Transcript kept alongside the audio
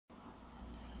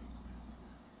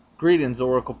Greetings,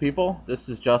 Oracle people. This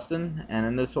is Justin, and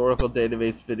in this Oracle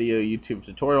database video YouTube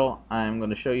tutorial, I'm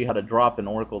going to show you how to drop an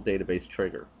Oracle database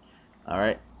trigger.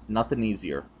 Alright, nothing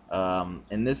easier.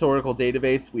 In this Oracle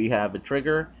database, we have a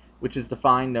trigger, which is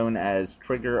defined known as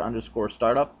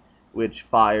trigger_startup, which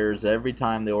fires every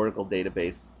time the Oracle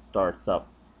database starts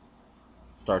up.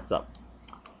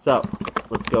 So,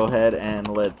 let's go ahead and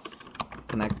let's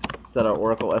set our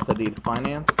Oracle SID to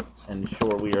Finance and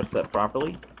ensure we are set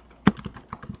properly.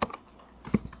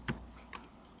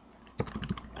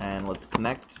 And let's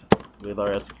connect with our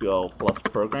SQL Plus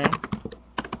program.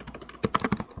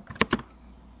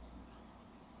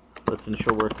 Let's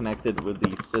ensure we're connected with the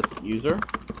sys user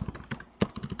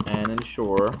and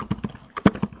ensure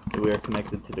that we are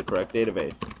connected to the correct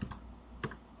database.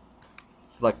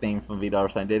 Select name from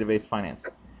v$database finance.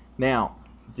 Now,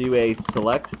 do a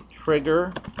select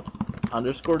trigger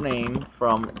 _ name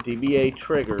from DBA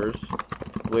triggers,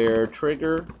 where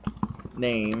trigger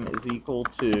name is equal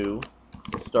to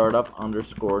startup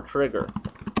 _ trigger.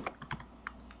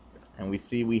 And we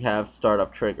see we have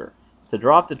startup trigger. To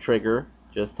drop the trigger,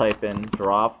 just type in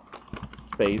drop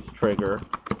space trigger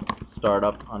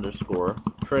startup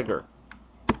 _ trigger.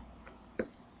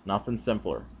 Nothing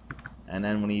simpler. And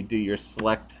then when you do your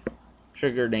select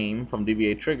trigger name from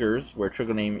DBA triggers, where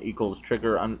trigger name equals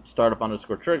trigger startup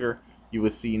 _ trigger, you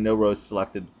will see no rows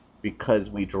selected because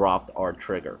we dropped our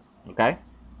trigger. Okay?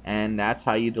 And that's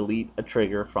how you delete a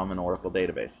trigger from an Oracle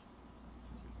database.